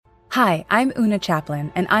Hi, I'm Una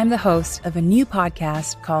Chaplin, and I'm the host of a new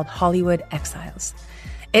podcast called Hollywood Exiles.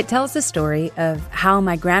 It tells the story of how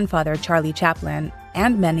my grandfather, Charlie Chaplin,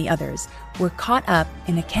 and many others were caught up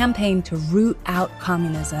in a campaign to root out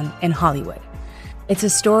communism in Hollywood. It's a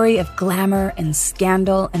story of glamour and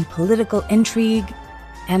scandal and political intrigue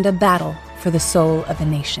and a battle for the soul of a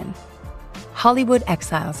nation. Hollywood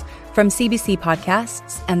Exiles from CBC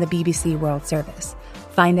Podcasts and the BBC World Service.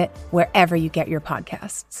 Find it wherever you get your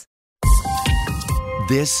podcasts.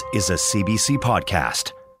 This is a CBC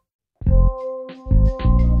podcast.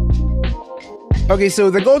 Okay, so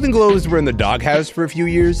the Golden Globes were in the doghouse for a few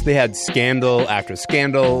years. They had scandal after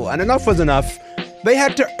scandal, and enough was enough. They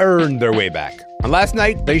had to earn their way back. And last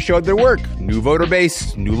night, they showed their work. New voter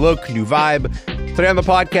base, new look, new vibe. Today on the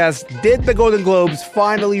podcast, did the Golden Globes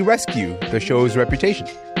finally rescue the show's reputation?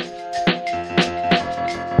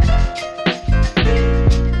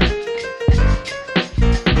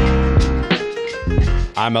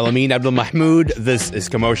 I'm Alamin Abdul-Mahmoud. This is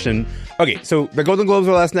Commotion. Okay, so the Golden Globes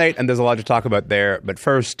were last night, and there's a lot to talk about there. But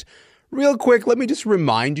first, real quick, let me just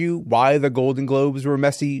remind you why the Golden Globes were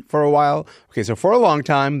messy for a while. Okay, so for a long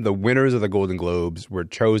time, the winners of the Golden Globes were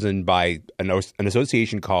chosen by an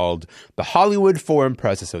association called the Hollywood Foreign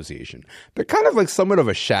Press Association. They're kind of like somewhat of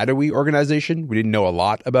a shadowy organization. We didn't know a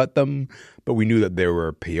lot about them, but we knew that there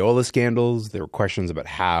were payola scandals. There were questions about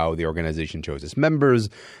how the organization chose its members.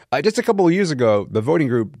 Just a couple of years ago, the voting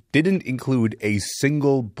group didn't include a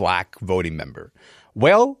single black voting member.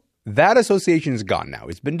 Well, that association is gone now.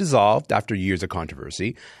 It's been dissolved after years of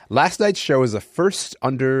controversy. Last night's show is the first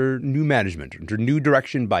under new management, under new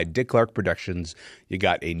direction by Dick Clark Productions. You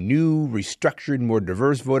got a new, restructured, more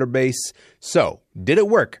diverse voter base. So, did it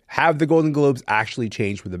work? Have the Golden Globes actually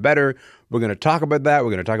changed for the better? We're going to talk about that.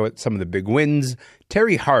 We're going to talk about some of the big wins.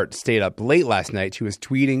 Teri Hart stayed up late last night. She was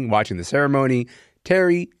tweeting, watching the ceremony.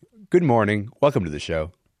 Teri, good morning. Welcome to the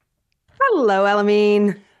show. Hello,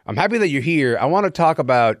 Alamin. I'm happy that you're here. I want to talk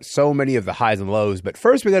about so many of the highs and lows, but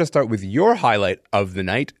first we got to start with your highlight of the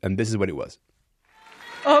night, and this is what it was.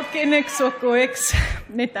 Okay, next sokoeks.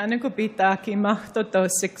 Netane ko pitaki ma toto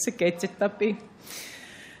siksiketsitapi.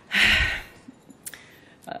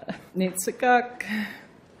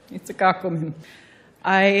 Nitsakakumin.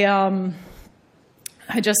 I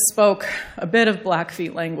just spoke a bit of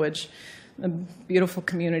Blackfeet language, the beautiful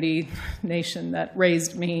community nation that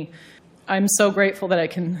raised me. I'm so grateful that I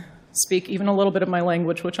can speak even a little bit of my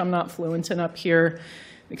language, which I'm not fluent in up here,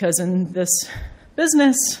 because in this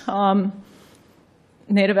business,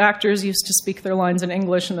 Native actors used to speak their lines in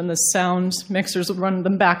English, and then the sound mixers would run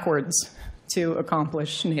them backwards to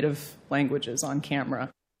accomplish Native languages on camera.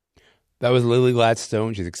 That was Lily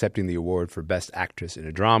Gladstone. She's accepting the award for Best Actress in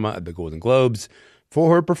a Drama at the Golden Globes.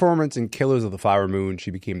 For her performance in Killers of the Flower Moon,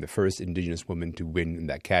 she became the first Indigenous woman to win in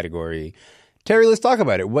that category. Teri, let's talk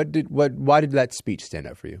about it. Why did that speech stand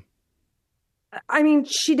out for you? I mean,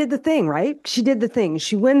 she did the thing, right? She did the thing.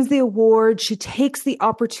 She wins the award. She takes the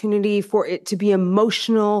opportunity for it to be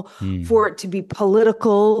emotional, for it to be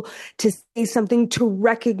political, to say something, to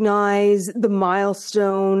recognize the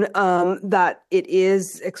milestone that it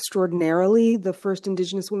is extraordinarily the first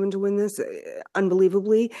Indigenous woman to win this,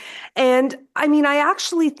 unbelievably. And I mean, I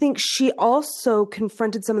actually think she also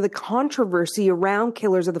confronted some of the controversy around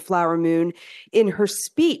Killers of the Flower Moon in her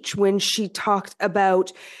speech when she talked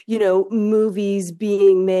about, movies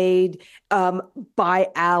being made by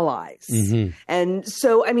allies. Mm-hmm. And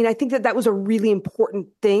so, I mean, I think that was a really important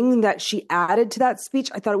thing that she added to that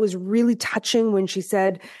speech. I thought it was really touching when she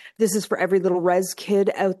said, this is for every little res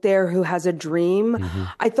kid out there who has a dream. Mm-hmm.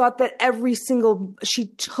 I thought that she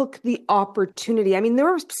took the opportunity. I mean, there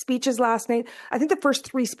were speeches last night. I think the first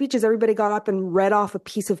 3 speeches, everybody got up and read off a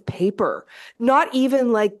piece of paper, not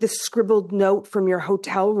even like the scribbled note from your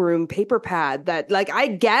hotel room paper pad that, like, I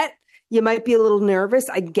get you might be a little nervous.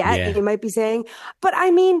 I get what you might be saying. But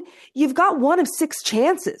I mean, you've got 1 of 6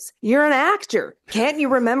 chances. You're an actor. Can't you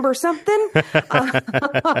remember something?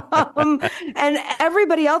 And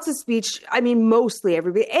everybody else's speech, I mean, mostly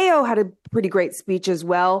everybody. Ayo had a pretty great speech as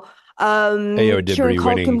well. Ayo Dibri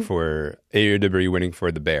winning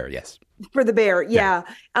for The Bear, yes. For The Bear, yeah.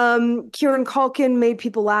 Kieran Culkin made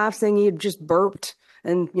people laugh, saying he had just burped.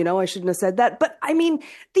 And, I shouldn't have said that. But I mean,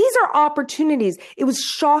 these are opportunities. It was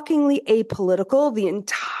shockingly apolitical the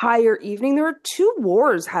entire evening. There are 2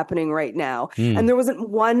 wars happening right now. And there wasn't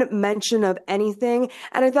one mention of anything.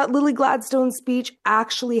 And I thought Lily Gladstone's speech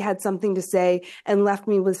actually had something to say and left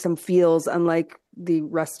me with some feels, unlike the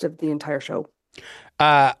rest of the entire show.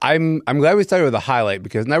 I'm glad we started with a highlight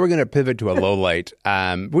because now we're going to pivot to a low light,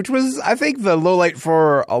 which was, I think, the low light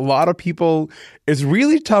for a lot of people. It's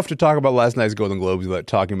really tough to talk about last night's Golden Globes without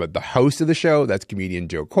talking about the host of the show. That's comedian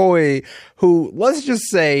Joe Coy, who, let's just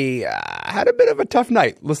say, had a bit of a tough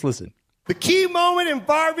night. Let's listen. The key moment in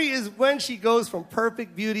Barbie is when she goes from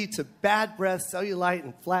perfect beauty to bad breath, cellulite,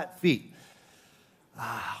 and flat feet.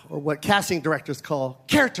 Or what casting directors call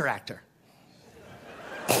character actor.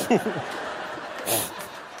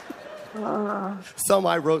 Some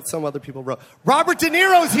I wrote, some other people wrote. Robert De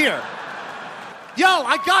Niro's here. Yo,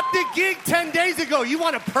 I got the gig 10 days ago. You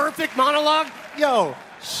want a perfect monologue? Yo,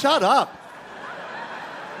 shut up.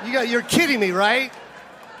 You're kidding me, right?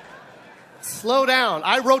 Slow down.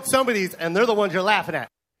 I wrote some of these, and they're the ones you're laughing at.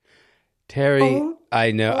 Teri,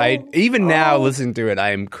 I know. Even now, listening to it,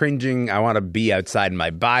 I am cringing. I want to be outside my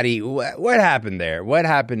body. What happened there? What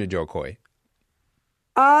happened to Joe Coy?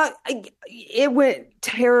 It went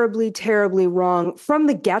terribly, terribly wrong from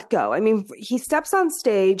the get-go. I mean, he steps on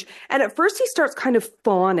stage and at first he starts kind of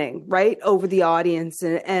fawning, right, over the audience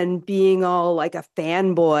and being all like a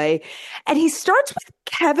fanboy. And he starts with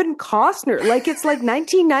Kevin Costner, like it's like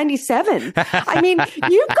 1997. I mean,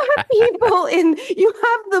 you've got people you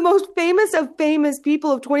have the most famous of famous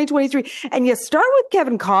people of 2023 and you start with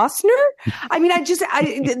Kevin Costner? I mean,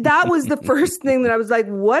 that was the first thing that I was like,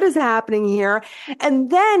 what is happening here? And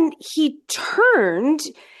then he turned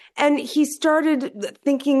and he started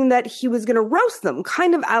thinking that he was going to roast them,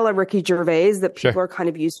 kind of a la Ricky Gervais that people are kind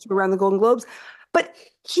of used to around the Golden Globes. But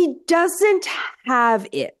he doesn't have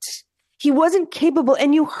it. He wasn't capable.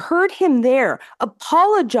 And you heard him there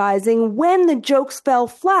apologizing when the jokes fell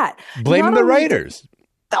flat. Blame the writers.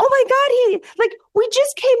 Oh my God, we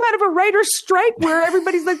just came out of a writer's strike where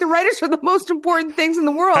everybody's like, the writers are the most important things in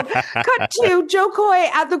the world. Cut to Joe Coy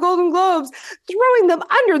at the Golden Globes, throwing them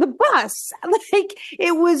under the bus. Like,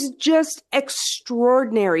 it was just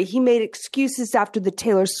extraordinary. He made excuses after the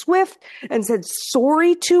Taylor Swift and said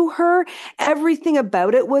sorry to her. Everything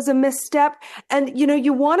about it was a misstep. And,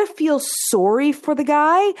 you want to feel sorry for the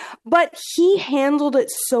guy, but he handled it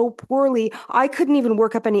so poorly. I couldn't even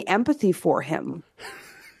work up any empathy for him.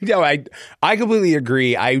 No, I completely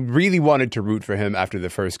agree. I really wanted to root for him after the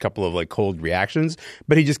first couple of cold reactions,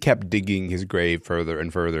 but he just kept digging his grave further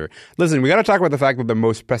and further. Listen, we got to talk about the fact that the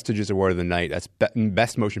most prestigious award of the night, that's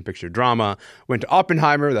Best Motion Picture Drama, went to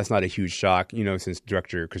Oppenheimer. That's not a huge shock, since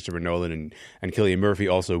director Christopher Nolan and Cillian Murphy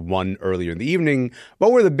also won earlier in the evening.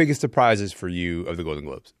 What were the biggest surprises for you of the Golden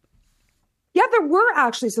Globes? Yeah, there were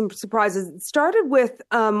actually some surprises. It started with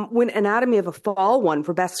when Anatomy of a Fall won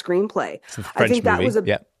for Best Screenplay. I think that was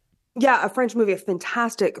a French movie, a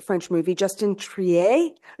fantastic French movie. Justin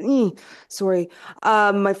Triet. Sorry,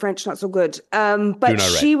 my French not so good. But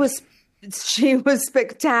she was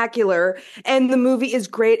spectacular, and the movie is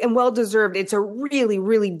great and well deserved. It's a really,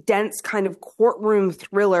 really dense kind of courtroom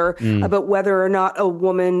thriller about whether or not a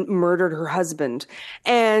woman murdered her husband.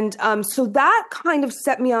 And so that kind of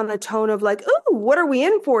set me on the tone of like, ooh, what are we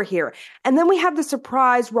in for here? And then we have the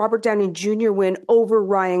surprise Robert Downey Jr. win over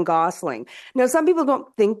Ryan Gosling. Now, some people don't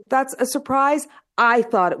think that's a surprise. I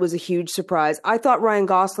thought it was a huge surprise. I thought Ryan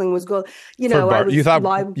Gosling was going, you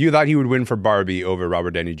thought he would win for Barbie over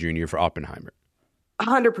Robert Downey Jr. for Oppenheimer.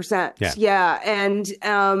 100%. Yeah. And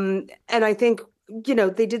I think,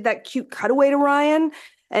 they did that cute cutaway to Ryan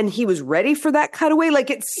and he was ready for that cutaway. Like,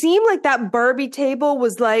 it seemed like that Barbie table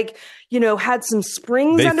was had some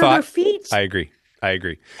springs under their feet. I agree.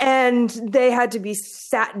 And they had to be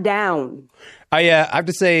sat down. I have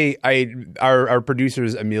to say, our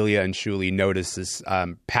producers Amelia and Shuli noticed this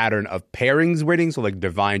pattern of pairings winning. So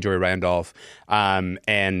Divine Joy Randolph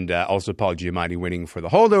and also Paul Giamatti winning for The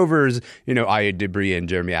Holdovers. Aya Dibri and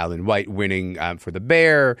Jeremy Allen White winning for The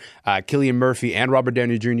Bear. Cillian Murphy and Robert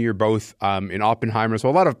Downey Jr. both in Oppenheimer. So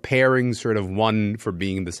a lot of pairings sort of won for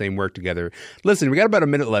being in the same work together. Listen, we got about a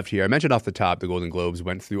minute left here. I mentioned off the top the Golden Globes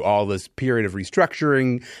went through all this period of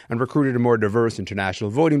restructuring and recruited a more diverse international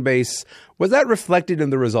voting base. Was that reflected in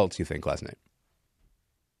the results, you think, last night?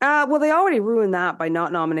 Well, they already ruined that by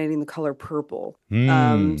not nominating The Color Purple.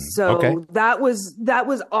 That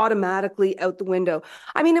was automatically out the window.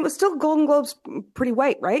 I mean, it was still Golden Globes pretty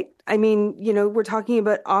white, right? I mean, we're talking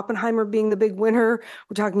about Oppenheimer being the big winner.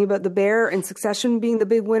 We're talking about The Bear and Succession being the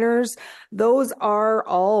big winners. Those are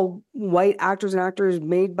all white actors and actors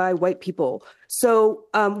made by white people. So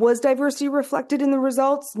was diversity reflected in the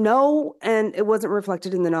results? No, and it wasn't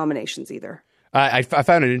reflected in the nominations either. I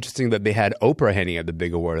found it interesting that they had Oprah handing out the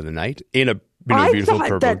big award of the night in a beautiful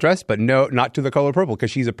purple dress, but no, not to The Color Purple because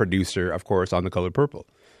she's a producer, of course, on The Color Purple.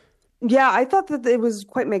 Yeah, I thought that it was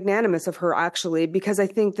quite magnanimous of her, actually, because I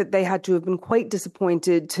think that they had to have been quite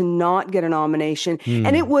disappointed to not get a nomination.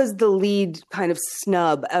 And it was the lead kind of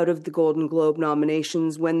snub out of the Golden Globe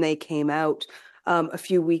nominations when they came out a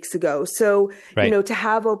few weeks ago. So, to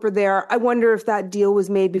have Oprah there, I wonder if that deal was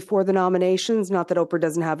made before the nominations. Not that Oprah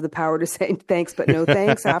doesn't have the power to say thanks, but no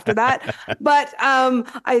thanks after that. But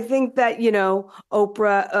I think that,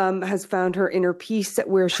 Oprah has found her inner peace at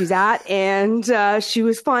where she's at. And she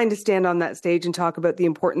was fine to stand on that stage and talk about the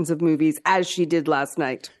importance of movies as she did last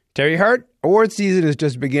night. Teri Hart, award season is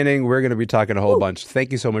just beginning. We're going to be talking a whole bunch.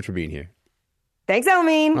 Thank you so much for being here. Thanks,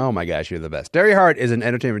 Elamine. Oh my gosh, you're the best. Teri Hart is an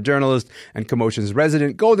entertainment journalist and Commotion's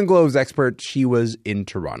resident Golden Globes expert. She was in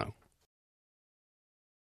Toronto.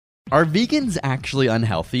 Are vegans actually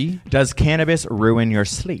unhealthy? Does cannabis ruin your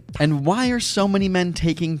sleep? And why are so many men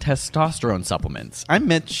taking testosterone supplements? I'm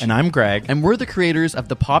Mitch. And I'm Greg. And we're the creators of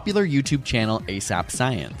the popular YouTube channel ASAP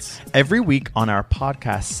Science. Every week on our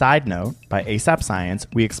podcast Side Note by ASAP Science,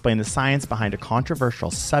 we explain the science behind a controversial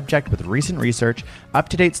subject with recent research,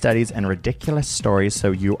 up-to-date studies, and ridiculous stories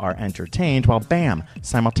so you are entertained while, bam,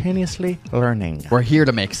 simultaneously learning. We're here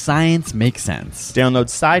to make science make sense. Download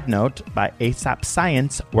Side Note by ASAP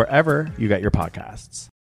Science wherever you get your podcasts.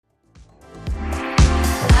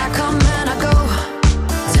 I come and I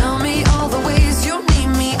go. Tell me all the ways you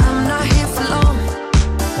need me. I'm not here for long.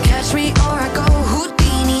 Catch me or I go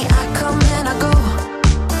Houdini. I come and I go.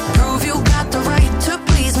 Prove you got the right to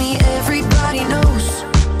please me. Everybody knows.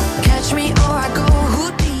 Catch me or I go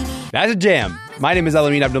Houdini. That's a jam. My name is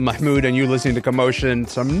Elamine Abdul-Mahmoud, and you're listening to Commotion.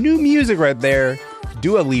 Some new music right there.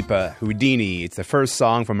 Dua Lipa, Houdini. It's the first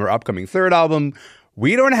song from her upcoming third album.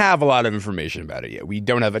 We don't have a lot of information about it yet. We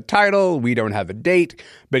don't have a title. We don't have a date.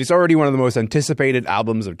 But it's already one of the most anticipated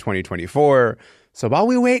albums of 2024. So while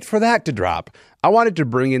we wait for that to drop, I wanted to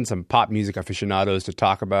bring in some pop music aficionados to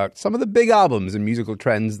talk about some of the big albums and musical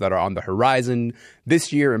trends that are on the horizon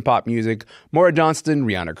this year in pop music. Maura, Johnston,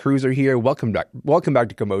 Reanna Cruz are here. Welcome back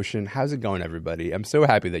to Commotion. How's it going, everybody? I'm so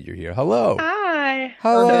happy that you're here. Hello. Hi.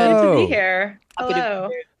 Hello. Good to be here. Hello.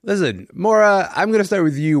 Listen, Maura, I'm going to start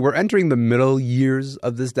with you. We're entering the middle years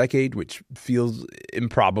of this decade, which feels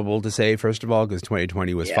improbable to say, first of all, because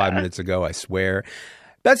 2020 was 5 minutes ago, I swear.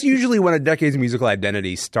 That's usually when a decade's musical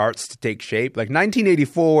identity starts to take shape. Like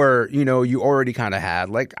 1984, you already kind of had,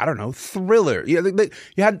 Thriller. You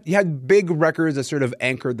had big records that sort of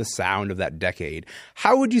anchored the sound of that decade.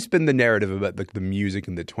 How would you spin the narrative about the music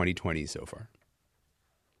in the 2020s so far?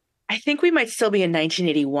 I think we might still be in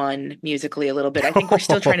 1981 musically a little bit. I think we're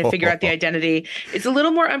still trying to figure out the identity. It's a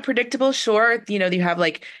little more unpredictable, sure. You have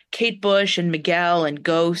like Kate Bush and Miguel and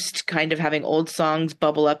Ghost kind of having old songs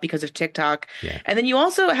bubble up because of TikTok. Yeah. And then you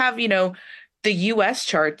also have, the US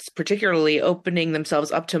charts particularly opening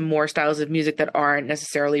themselves up to more styles of music that aren't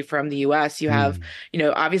necessarily from the US. You have,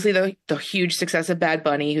 obviously the huge success of Bad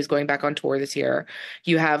Bunny, who's going back on tour this year.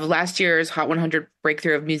 You have last year's Hot 100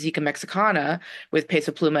 breakthrough of Musica Mexicana with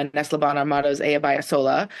Peso Pluma and Neslabon Armado's Ella Baya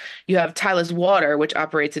Sola. You have Tyla's Water, which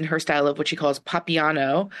operates in her style of what she calls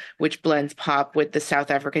Papiano, which blends pop with the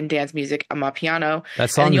South African dance music Amapiano.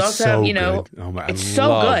 That song is so good. It's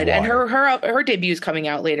so good. And her debut is coming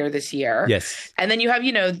out later this year. Yes. And then you have,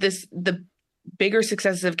 the bigger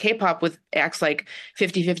successes of K-pop with acts like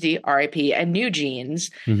 50/50, R.I.P. and New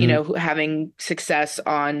Jeans, who having success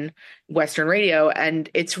on Western radio. And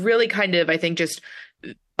it's really kind of, I think, just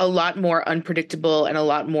a lot more unpredictable and a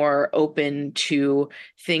lot more open to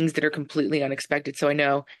things that are completely unexpected. So I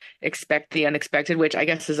know expect the unexpected, which I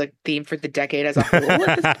guess is a theme for the decade as a whole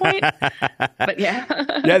at this point. But yeah.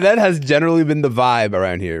 Yeah, that has generally been the vibe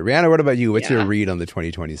around here. Rihanna, what about you? What's your read on the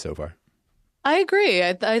 2020s so far? I agree.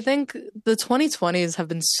 I think the 2020s have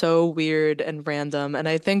been so weird and random. And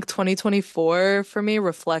I think 2024 for me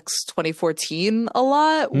reflects 2014 a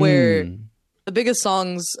lot, where the biggest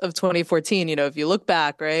songs of 2014, if you look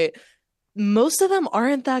back, right, most of them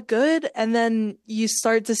aren't that good. And then you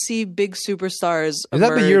start to see big superstars emerge. Is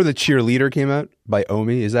that the year the Cheerleader came out by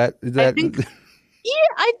Omi? Is that? I think it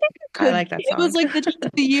could. I like that song. It was like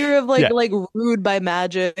the year of like Rude by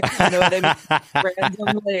Magic. You know what I mean?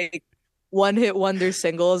 Random one-hit wonder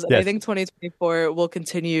singles. And I think 2024 will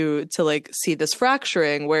continue to see this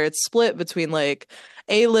fracturing where it's split between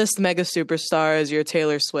A-list mega superstars, your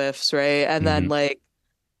Taylor Swifts, right? And then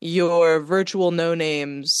your virtual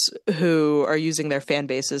no-names who are using their fan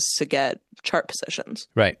bases to get chart positions.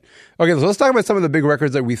 Right. Okay, so let's talk about some of the big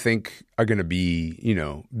records that we think are going to be,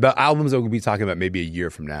 the albums that we'll be talking about maybe a year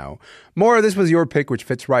from now. Maura, this was your pick, which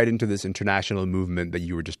fits right into this international movement that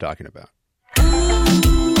you were just talking about.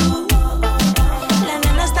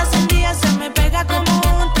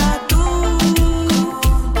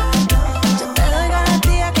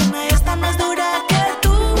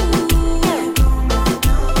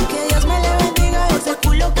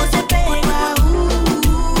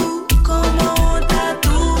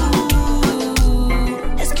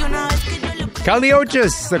 Charlie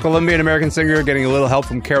Oates, the Colombian-American singer, getting a little help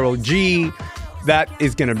from Karol G. That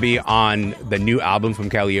is going to be on the new album from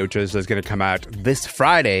Charlie Oates that's going to come out this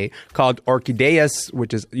Friday called Orquídeas,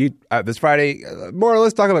 which is this Friday. More or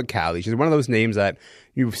less talk about Cali. She's one of those names that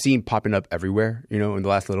you've seen popping up everywhere, in the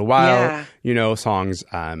last little while. Yeah. Songs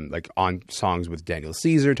like on songs with Daniel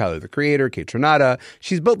Caesar, Tyler the Creator, Kate Tronada.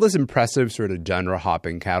 She's built this impressive sort of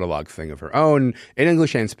genre-hopping catalog thing of her own in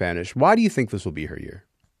English and Spanish. Why do you think this will be her year?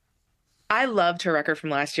 I loved her record from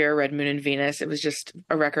last year, Red Moon and Venus. It was just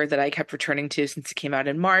a record that I kept returning to since it came out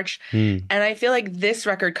in March. And I feel like this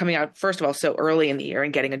record coming out, first of all, so early in the year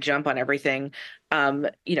and getting a jump on everything.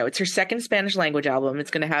 It's her second Spanish language album. It's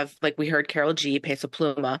going to have, like we heard, Karol G, Peso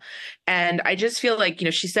Pluma. And I just feel like,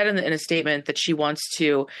 she said in a statement that she wants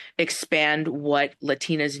to expand what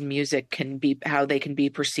Latinas in music can be, how they can be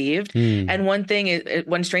perceived. And one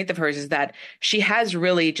strength of hers is that she has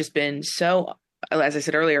really just been so, as I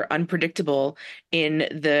said earlier, unpredictable in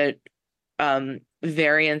the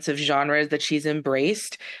variants of genres that she's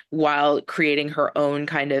embraced while creating her own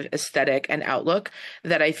kind of aesthetic and outlook,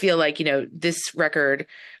 that I feel like, this record,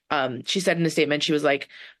 she said in a statement, she was like,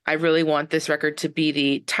 I really want this record to be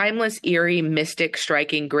the timeless, eerie, mystic,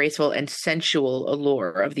 striking, graceful, and sensual allure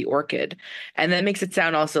of the orchid. And that makes it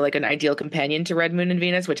sound also like an ideal companion to Red Moon and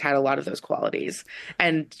Venus, which had a lot of those qualities,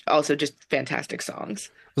 and also just fantastic songs.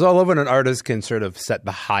 So I love when an artist can sort of set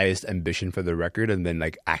the highest ambition for the record and then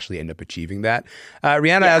actually end up achieving that.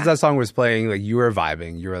 Reanna, as that song was playing, you were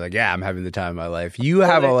vibing. You were like, yeah, I'm having the time of my life. You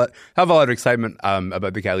have a lot of excitement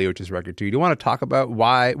about the Charlie Oates record too. Do you want to talk about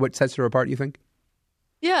what sets her apart, you think?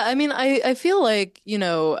 Yeah, I mean, I feel like,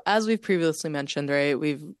 as we've previously mentioned, right,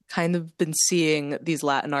 we've kind of been seeing these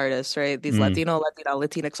Latin artists, right, these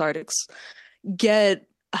Latinx artists get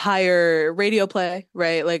higher radio play,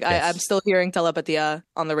 right? Yes. I'm still hearing Telepatia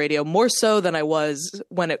on the radio more so than I was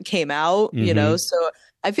when it came out, so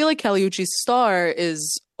I feel like Charlie Oates' star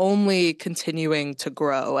is only continuing to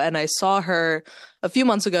grow. And I saw her a few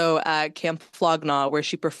months ago at Camp Flogna, where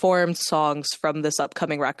she performed songs from this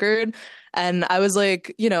upcoming record. And I was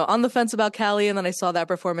like, on the fence about Cali. And then I saw that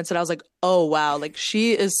performance and I was like, oh, wow,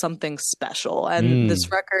 she is something special. And this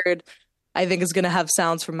record, I think, is going to have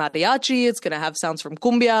sounds from mariachi. It's going to have sounds from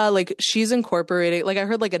cumbia. She's incorporating, I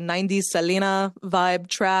heard a 90s Selena vibe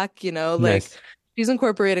track, Nice. She's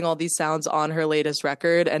incorporating all these sounds on her latest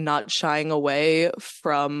record and not shying away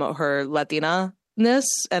from her Latina-ness.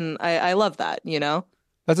 And I love that,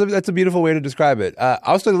 That's a beautiful way to describe it.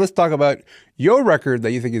 Also, let's talk about your record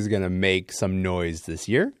that you think is going to make some noise this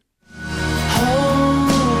year.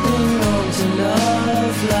 Holding on to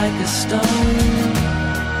love like a stone,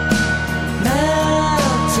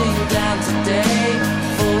 melting down today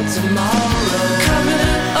for tomorrow. Coming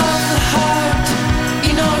off the heart,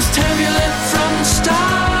 it's turbulent from the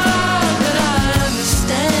start, but I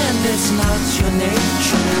understand it's not your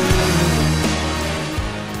nature.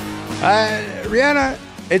 Reanna,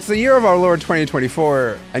 it's the year of our Lord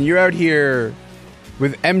 2024, and you're out here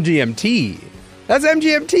with MGMT. That's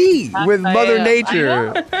MGMT with Mother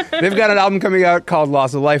Nature. They've got an album coming out called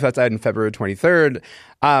Loss of Life. That's out in February 23rd.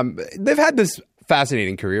 They've had this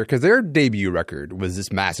fascinating career because their debut record was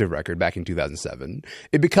this massive record back in 2007.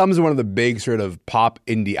 It becomes one of the big sort of pop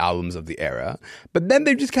indie albums of the era. But then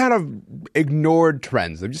they've just kind of ignored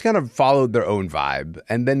trends. They've just kind of followed their own vibe.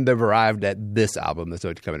 And then they've arrived at this album that's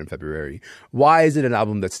going to come out in February. Why is it an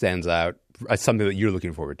album that stands out as something that you're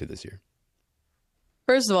looking forward to this year?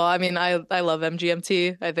 First of all, I mean, I love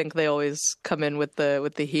MGMT. I think they always come in with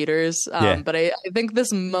the heaters. But I think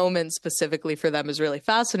this moment specifically for them is really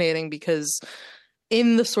fascinating because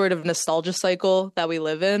in the sort of nostalgia cycle that we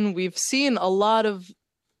live in, we've seen a lot of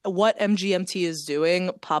what MGMT is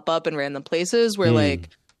doing pop up in random places where they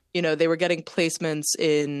were getting placements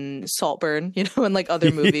in Saltburn, and other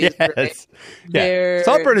movies. Yes.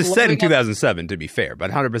 Saltburn is set in 2007, to be fair, but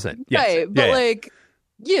 100%. Yes. Right. But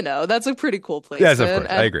that's a pretty cool place. Yes, of course.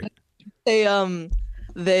 I agree.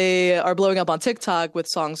 They are blowing up on TikTok with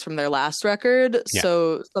songs from their last record. Yeah.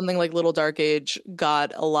 So something like Little Dark Age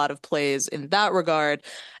got a lot of plays in that regard.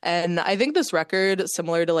 And I think this record,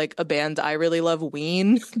 similar to a band I really love,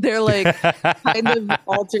 Ween, they're kind of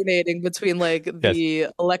alternating between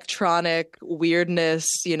the electronic weirdness,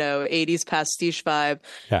 80s pastiche vibe.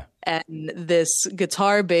 Yeah. And this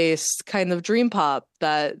guitar-based kind of dream pop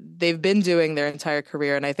that they've been doing their entire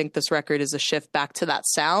career. And I think this record is a shift back to that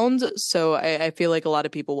sound. So I feel like a lot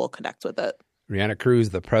of people will connect with it. Reanna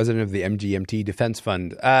Cruz, the president of the MGMT Defense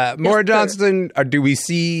Fund. Maura Johnston, do you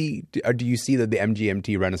see that the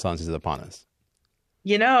MGMT renaissance is upon us?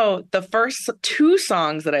 The first two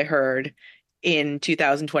songs that I heard in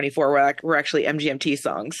 2024 were actually MGMT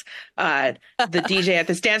songs. The DJ at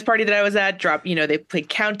this dance party that I was at dropped, they played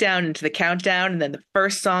Countdown into the Countdown. And then the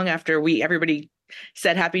first song after everybody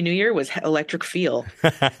said Happy New Year was Electric Feel.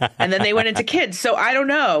 And then they went into Kids. So I don't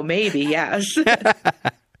know, maybe, yes.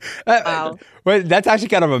 Wow. Well, that's actually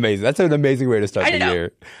kind of amazing. That's an amazing way to start the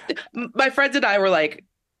year. My friends and I were like,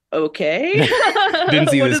 okay. Didn't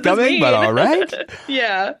see this coming, but all right.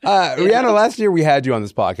 Yeah. Reanna, last year we had you on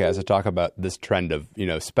this podcast to talk about this trend of,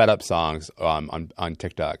 sped up songs on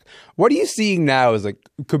TikTok. What are you seeing now as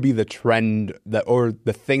could be the trend or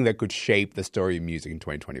the thing that could shape the story of music in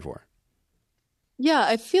 2024? Yeah,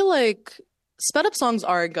 I feel like sped up songs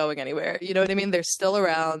aren't going anywhere. You know what I mean? They're still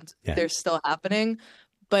around. Yeah. They're still happening.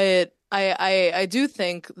 But I do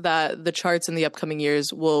think that the charts in the upcoming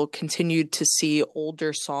years will continue to see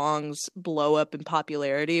older songs blow up in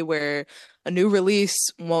popularity, where a new release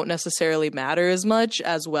won't necessarily matter as much,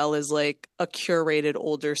 as well as a curated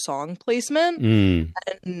older song placement.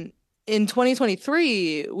 And in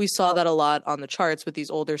 2023, we saw that a lot on the charts with these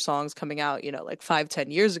older songs coming out,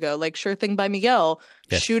 5-10 years ago, like Sure Thing by Miguel,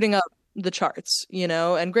 shooting up the charts,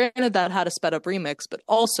 and granted that had a sped up remix, but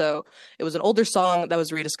also it was an older song that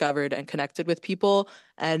was rediscovered and connected with people.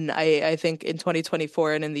 And I think in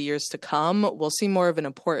 2024 and in the years to come, we'll see more of an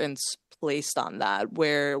importance placed on that,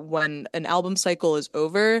 where when an album cycle is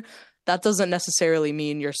over, that doesn't necessarily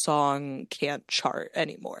mean your song can't chart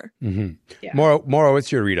anymore. Mm-hmm. Yeah. Maura,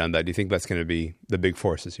 what's your read on that? Do you think that's going to be the big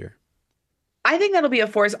forces here? I think that'll be a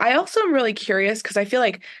force. I also am really curious because I feel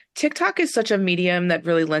like TikTok is such a medium that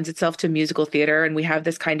really lends itself to musical theater. And we have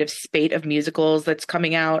this kind of spate of musicals that's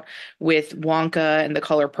coming out with Wonka and The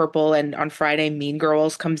Color Purple. And on Friday, Mean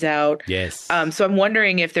Girls comes out. Yes. So I'm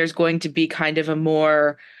wondering if there's going to be kind of a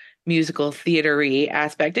more musical theater-y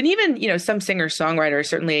aspect. And even, some singer-songwriters,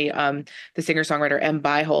 certainly the singer-songwriter M.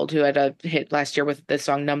 Byhold, who had a hit last year with the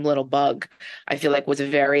song Numb Little Bug, I feel like was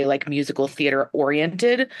very musical theater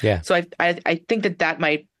oriented. Yeah. So I think that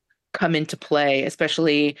might come into play,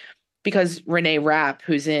 especially because Renee Rapp,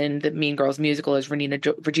 who's in the Mean Girls musical as Regina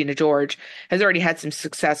George, has already had some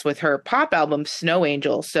success with her pop album Snow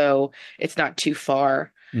Angel. So it's not too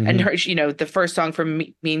far. Mm-hmm. And her, the first song from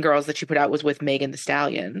Mean Girls that she put out was with Megan Thee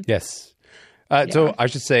Stallion. Yes. So I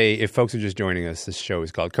should say, if folks are just joining us, this show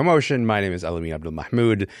is called Commotion. My name is Alami Abdul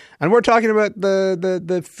Mahmoud, and we're talking about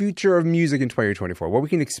the future of music in 2024, what we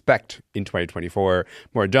can expect in 2024.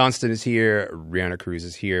 Maura Johnston is here. Reanna Cruz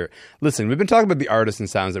is here. Listen, we've been talking about the artists and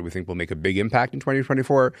sounds that we think will make a big impact in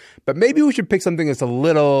 2024, but maybe we should pick something that's a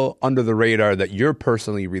little under the radar that you're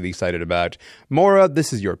personally really excited about. Maura,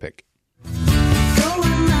 this is your pick.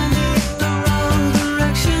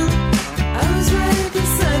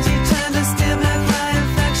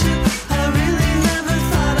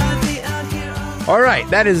 All right,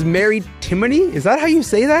 that is Mary Timony. Is that how you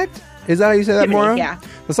say that? Maura? Yeah.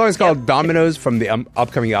 The song is called Dominoes from the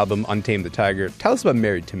upcoming album Untamed the Tiger. Tell us about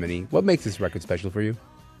Mary Timony. What makes this record special for you?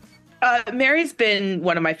 Mary's been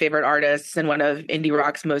one of my favorite artists and one of indie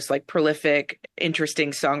rock's most prolific,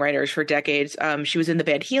 interesting songwriters for decades. She was in the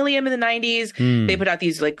band Helium in the 90s. They put out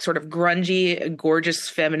these sort of grungy, gorgeous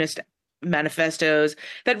feminist manifestos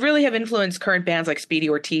that really have influenced current bands like Speedy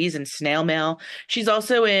Ortiz and Snail Mail. She's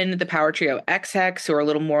also in the power trio X-Hex, who are a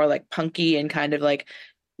little more punky and kind of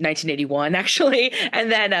 1981, actually.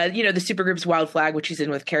 And then, the supergroups Wild Flag, which she's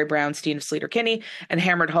in with Carrie Brownstein of Sleater-Kinney, and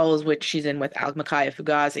Hammered Hulls, which she's in with Al Mackay of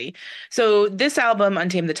Fugazi. So this album,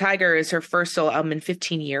 Untamed the Tiger, is her first solo album in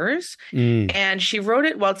 15 years. And she wrote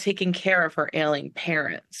it while taking care of her ailing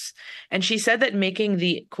parents. And she said that making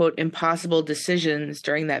the, quote, impossible decisions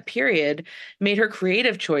during that period made her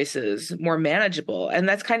creative choices more manageable. And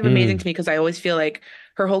that's kind of amazing to me because I always feel like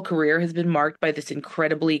her whole career has been marked by this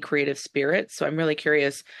incredibly creative spirit. So I'm really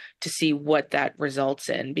curious to see what that results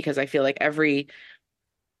in, because I feel like every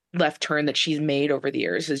left turn that she's made over the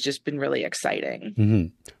years has just been really exciting. Mm-hmm.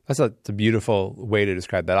 That's a beautiful way to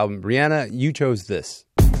describe that album. Reanna, you chose this.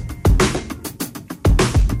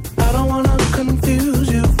 I don't want to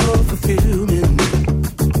confuse you for fulfillment.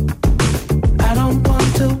 I don't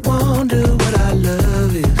want to wonder what I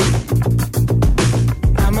love is.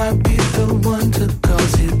 I might be the one to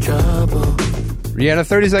cause you trouble. Reanna,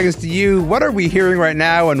 30 seconds to you. What are we hearing right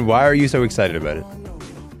now, and why are you so excited about it?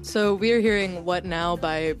 So we are hearing What Now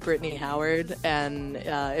by Brittany Howard. And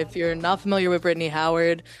if you're not familiar with Brittany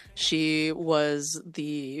Howard, she was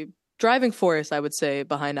the driving force, I would say,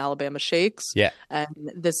 behind Alabama Shakes. Yeah. And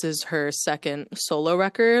this is her second solo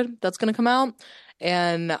record that's going to come out.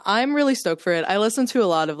 And I'm really stoked for it. I listen to a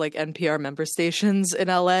lot of like NPR member stations in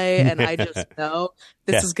LA, and I just know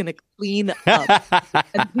this is going to clean up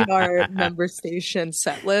NPR member station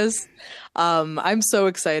set list. I'm so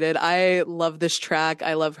excited. I love this track.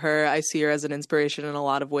 I love her. I see her as an inspiration in a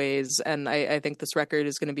lot of ways. And I think this record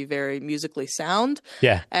is going to be very musically sound.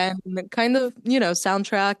 Yeah. And kind of,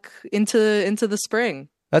 soundtrack into the spring.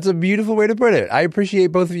 That's a beautiful way to put it. I appreciate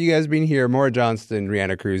both of you guys being here. Maura Johnston,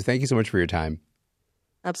 Reanna Cruz, thank you so much for your time.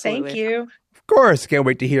 Absolutely. Thank you. Of course. Can't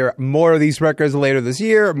wait to hear more of these records later this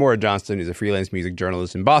year. Maura Johnston is a freelance music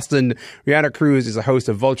journalist in Boston. Reanna Cruz is a host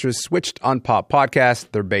of Vulture's Switched on Pop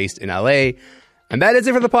podcast. They're based in LA. And that is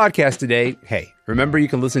it for the podcast today. Hey, remember you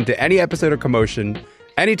can listen to any episode of Commotion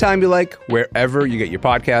anytime you like, wherever you get your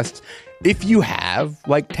podcasts. If you have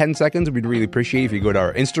like 10 seconds, we'd really appreciate it if you go to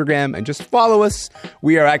our Instagram and just follow us.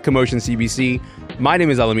 We are at Commotion CBC. My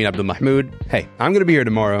name is Alamin Abdul Mahmoud. Hey, I'm going to be here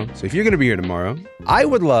tomorrow. So if you're going to be here tomorrow, I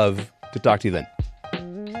would love to talk to you then.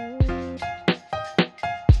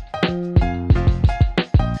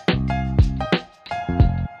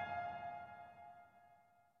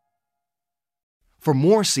 For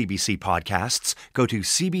more CBC podcasts, go to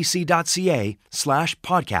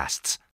cbc.ca/podcasts.